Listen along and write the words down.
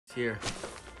Here.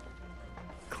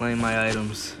 Claim my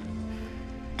items.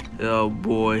 Oh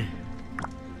boy.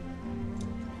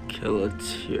 Kill a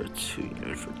tier 2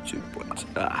 unit for 2 points.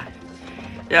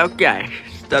 Yeah, okay.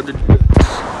 Stop the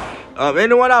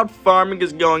anyone out farming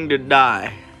is going to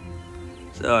die.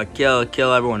 So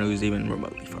kill everyone who's even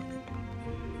remotely farming.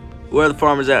 Where are the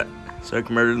farmers at? So I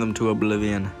can murder them to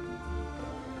oblivion.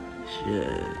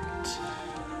 Shit.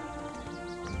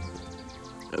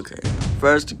 Okay.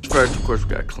 First, of course, we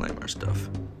gotta claim our stuff.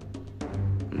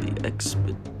 The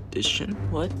expedition?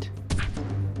 What?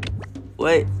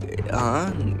 Wait,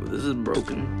 this is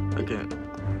broken. Okay.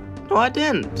 No, I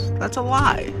didn't. That's a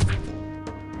lie.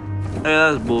 Hey,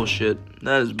 that's bullshit.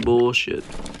 That is bullshit.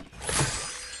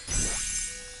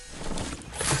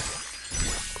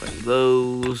 Claim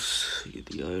those. Get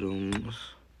the items.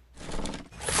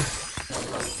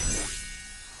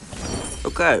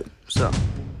 Okay, so.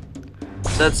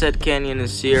 Sunset Canyon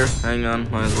is here. Hang on,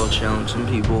 might as well challenge some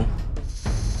people.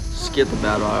 Skip the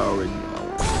battle I already know.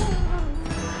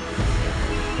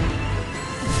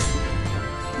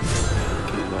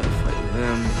 Okay, gotta fight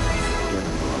them. Get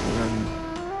them.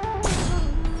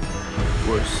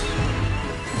 Worse.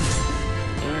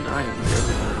 And I am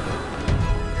never gonna go.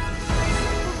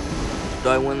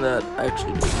 Did I win that? I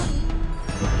actually did.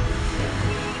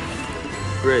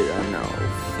 Great, I'm now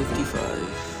 55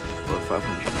 or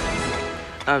 500.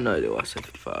 I have no idea why I said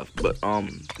 55, but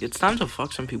it's time to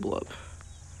fuck some people up.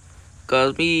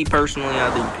 Cause me personally,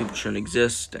 I think people shouldn't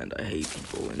exist, and I hate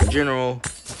people in general.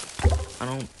 I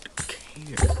don't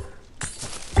care.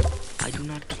 I do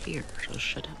not care. So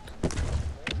shut up.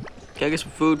 Can I get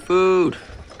some food? Food.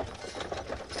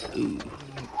 Ooh.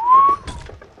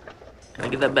 Can I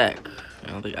get that back?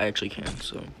 I don't think I actually can.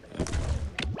 So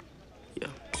yeah,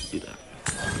 do that.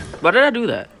 Why did I do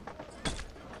that?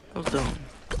 That was dumb.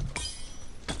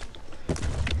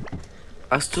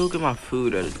 I still get my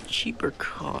food at a cheaper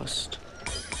cost,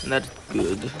 and that's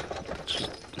good.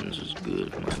 That's just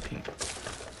good in my opinion.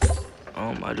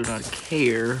 I do not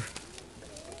care.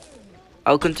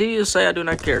 I'll continue to say I do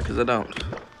not care because I don't.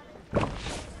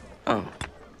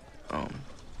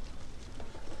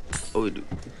 What we do,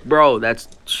 bro? That's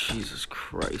Jesus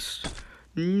Christ.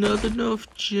 Not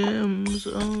enough gems.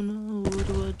 Oh no, what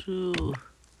do I do?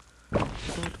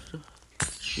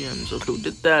 Gems. Okay, we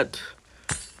did that.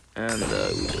 And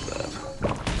we did that.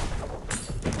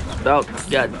 It's about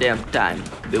goddamn time.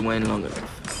 Been waiting long enough.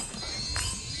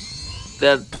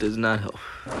 That does not help.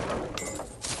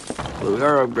 But we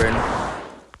are upgrading.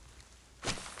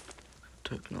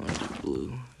 Technology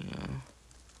blue, yeah.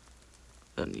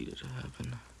 That needed to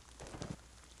happen.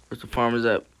 Where's the farmers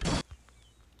at?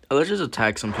 Oh, let's just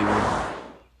attack some people.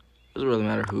 Doesn't really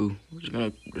matter who. We're just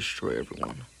gonna destroy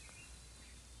everyone.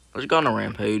 Let's go on a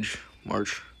rampage.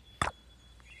 March.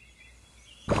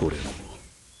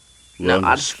 No,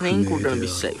 I think we're gonna be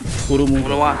safe. You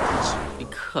know why?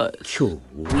 Because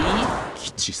we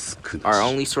are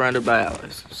only surrounded by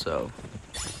allies. So,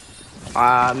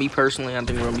 me personally, I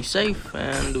think we're gonna be safe,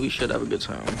 and we should have a good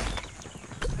time.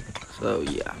 So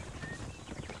yeah,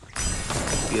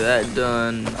 get that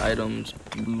done. Items,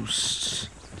 boosts.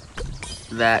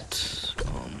 That.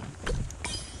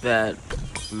 I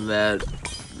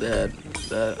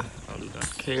do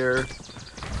not care.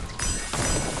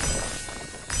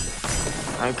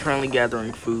 I'm currently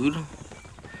gathering food.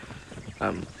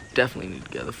 Definitely need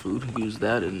to gather food. Use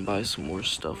that and buy some more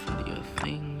stuff in the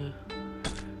thing.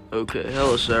 Okay,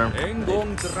 hello, sir.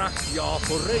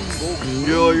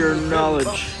 Enjoy your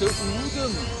knowledge,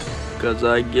 because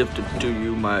I gifted to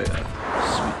you my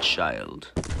sweet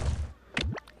child.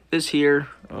 This here,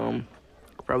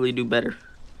 probably do better.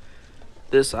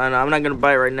 This, I'm not gonna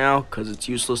buy it right now because it's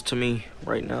useless to me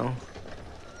right now.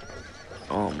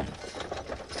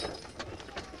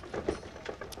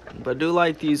 But I do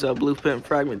like these blueprint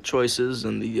fragment choices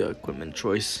and the equipment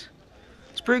choice.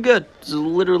 It's pretty good. This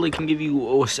literally can give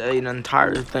you an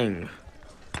entire thing.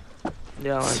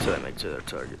 Yeah, I like to make to their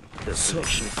target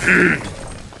destination.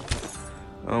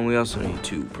 We also need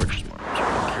to purchase more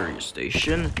carrier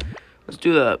station. Let's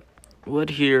do that. Wood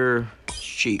here is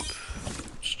cheap.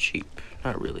 It's cheap.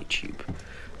 Not really cheap.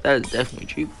 That is definitely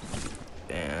cheap.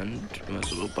 And might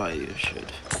as well buy this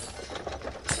shit.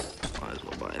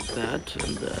 That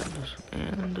and that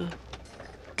and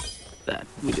that.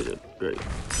 We did it. Great.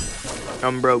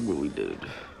 I'm broke, but we did it.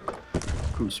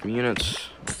 Recruit some units.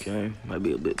 Okay, might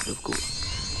be a bit difficult.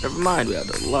 Never mind, we had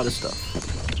a lot of stuff.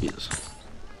 Jesus.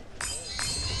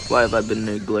 Why have I been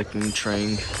neglecting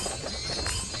training?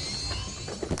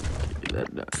 Get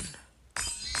that done.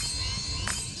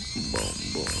 Boom,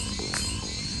 boom, boom, boom.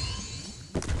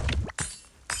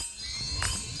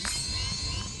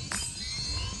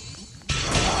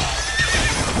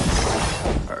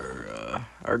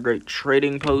 our great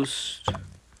trading post.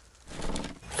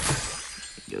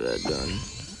 Get that done.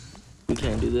 We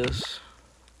can't do this.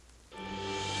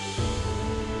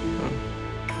 Huh.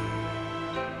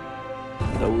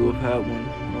 Thought we would have had one.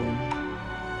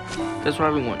 Guess we're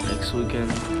having one next weekend.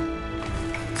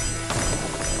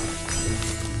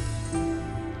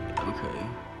 Okay.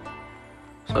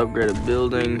 So upgrade a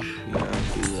building. Yeah,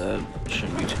 do that.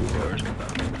 Shouldn't be too hard.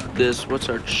 This, what's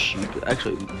our cheap?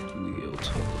 Actually, we'll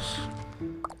tell us.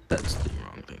 That's the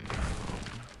wrong thing.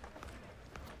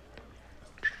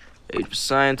 Age of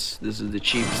Science. This is the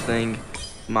cheapest thing.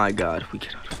 My God, we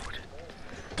cannot afford it.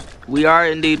 We are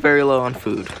indeed very low on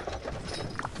food.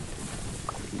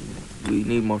 We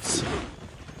need more food.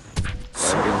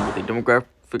 We're dealing with a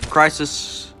demographic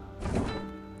crisis.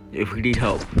 If we need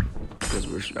help,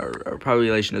 because our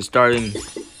population is starving,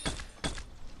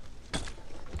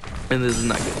 and this is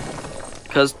not good.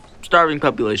 Because starving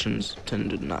populations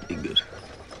tend to not be good.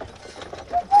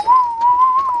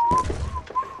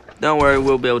 Don't worry,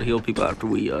 we'll be able to heal people after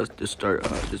we just start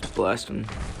just blasting.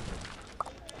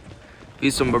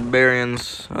 These some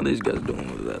barbarians. How are these guys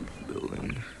doing with that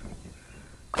building?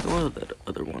 What about that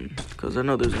other one? Because I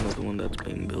know there's another one that's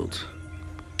being built.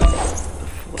 The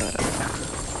flag.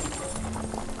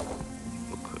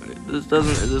 Okay,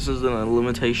 this isn't a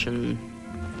limitation.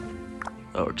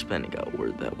 Oh, expanding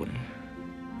outward that way.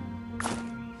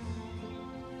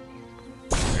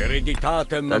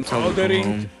 That's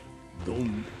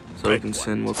home. So we can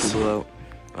send more people out.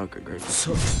 Okay, great.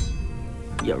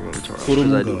 Yeah, we're going to Toro,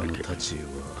 because I do like it.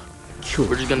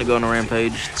 We're just gonna go on a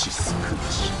rampage.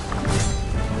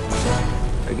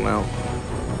 Take him out.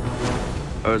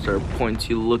 How's our points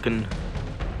you looking?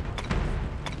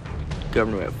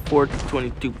 Governor at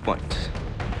 422 points.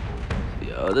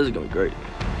 Yeah, this is gonna be great.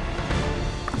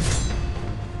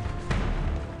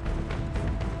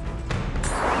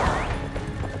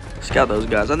 Scout those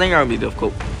guys. I think they're gonna be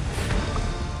difficult.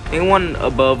 Anyone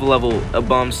above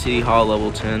City Hall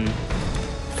level 10,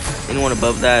 anyone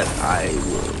above that, I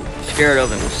will be scared of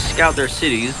and will scout their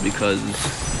cities because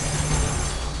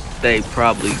they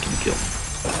probably can kill me.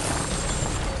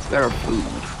 Better food.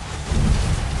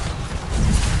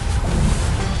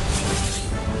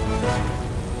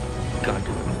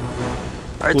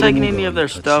 Are taking any of their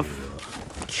stuff?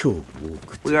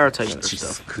 We are taking their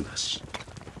stuff.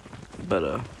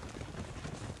 But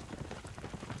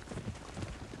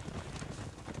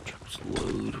troops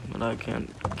load, but I can't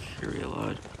carry a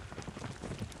lot.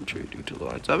 Contributing to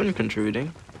lines. I've been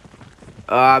contributing.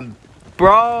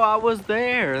 Bro, I was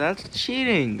there. That's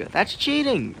cheating. That's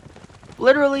cheating.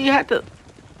 Literally, you had to.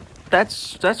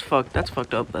 That's fucked. That's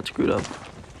fucked up. That's screwed up.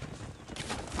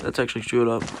 That's actually screwed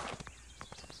up.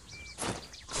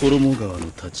 We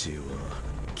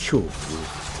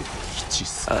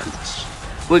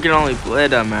can only play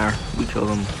that matter. We killed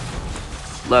him.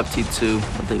 Left T2. I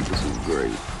think this is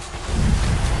great.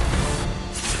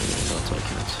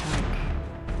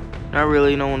 Not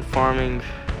really, no one farming.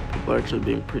 People are actually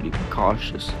being pretty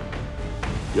cautious.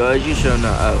 Yo, as you should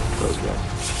know. Oh, those guys.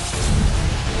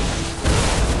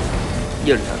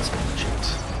 You're not standing a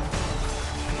chance.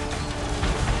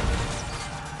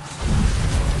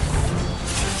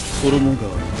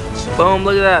 Boom,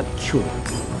 look at that.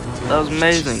 That was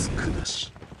amazing.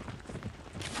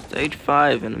 Stage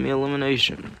 5, enemy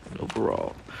elimination.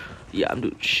 Overall. Yeah, I'm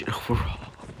doing shit overall.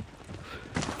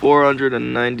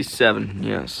 497.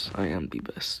 Yes, I am the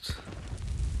best.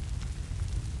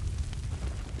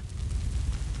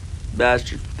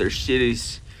 Bastards with their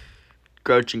cities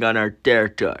crouching on our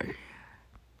territory.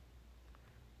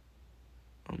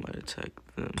 I might attack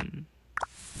them.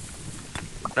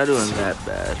 Not doing that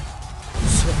bad.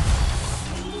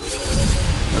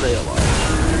 Are they alive?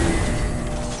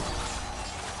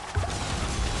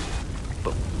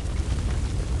 Boom.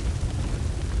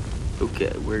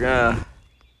 Okay, we're gonna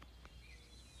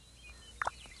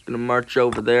march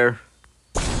over there.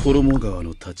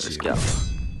 Let's go.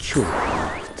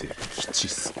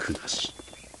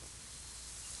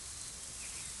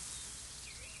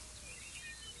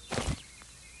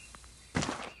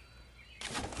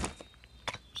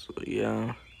 So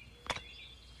yeah,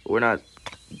 we're not.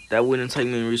 That wouldn't take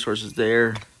many resources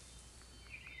there.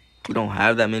 We don't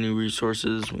have that many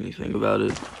resources when you think about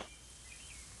it.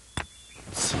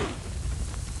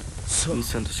 We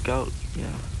sent a scout.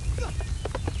 Yeah.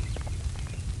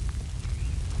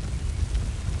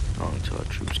 Oh, until our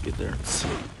troops get there.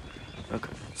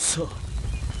 Okay.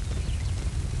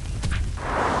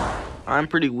 I'm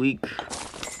pretty weak,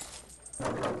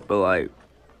 but like,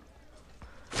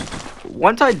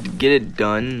 once I get it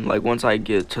done, like once I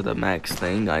get to the max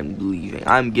thing, I'm leaving.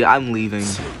 I'm leaving.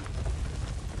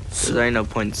 There ain't no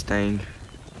point in staying.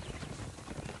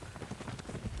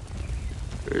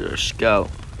 There's our scout.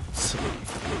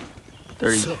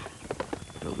 30.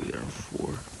 He'll be there in 4.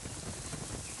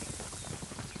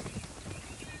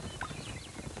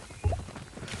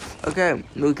 Okay,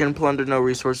 we can plunder no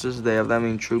resources. They have that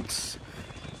many troops.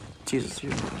 Jesus,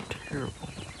 you're terrible.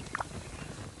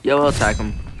 Yeah, we'll attack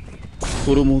them.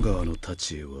 We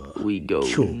go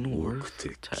north.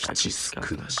 Attack these.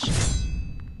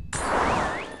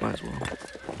 Might as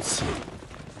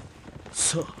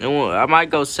well. I might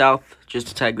go south just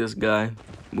to tag this guy.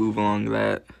 Move along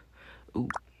that. Ooh.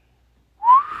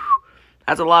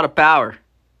 That's a lot of power.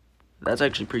 That's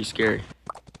actually pretty scary.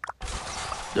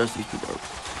 Just these people are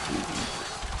pretty weak.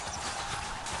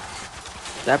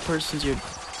 That person's your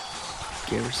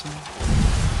garrison?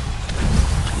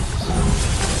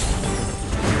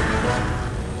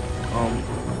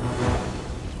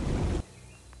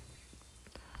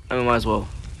 I mean, might as well.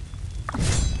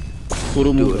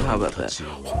 Do it. How about that?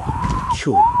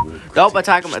 Nope,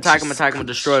 attack him,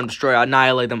 destroy him,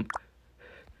 annihilate them.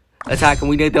 Attack him,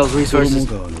 we need those resources.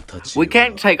 We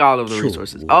can't take all of the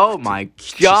resources. Oh my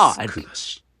god.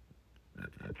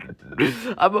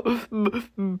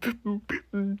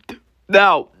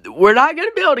 Now, we're not going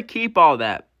to be able to keep all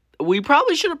that. We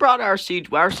probably should have brought our siege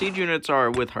units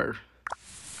are with her.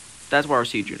 That's where our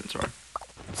siege units are.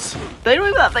 They don't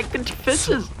even have like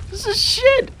defenses. This is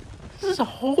shit. This is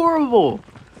horrible.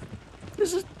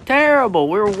 This is terrible.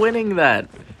 We're winning that.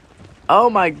 Oh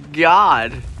my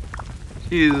god.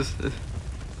 Jesus.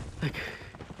 Like.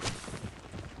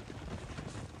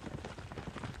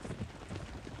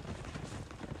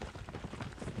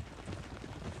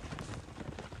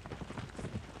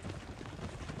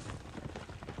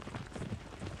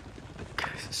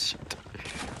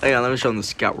 Hang on, let me show them the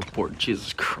scout report.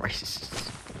 Jesus Christ.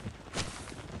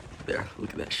 There,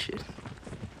 look at that shit.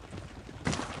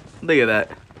 Look at that.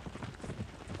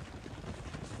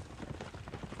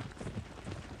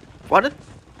 Why did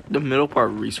the middle part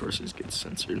of resources get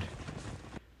censored?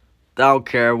 I don't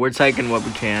care. We're taking what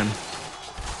we can.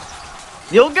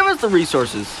 You'll give us the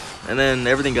resources. And then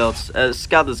everything else.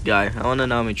 Scout this guy. I want to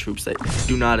know how many troops they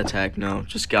do not attack. No,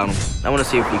 just scout him. I want to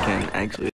see if we can actually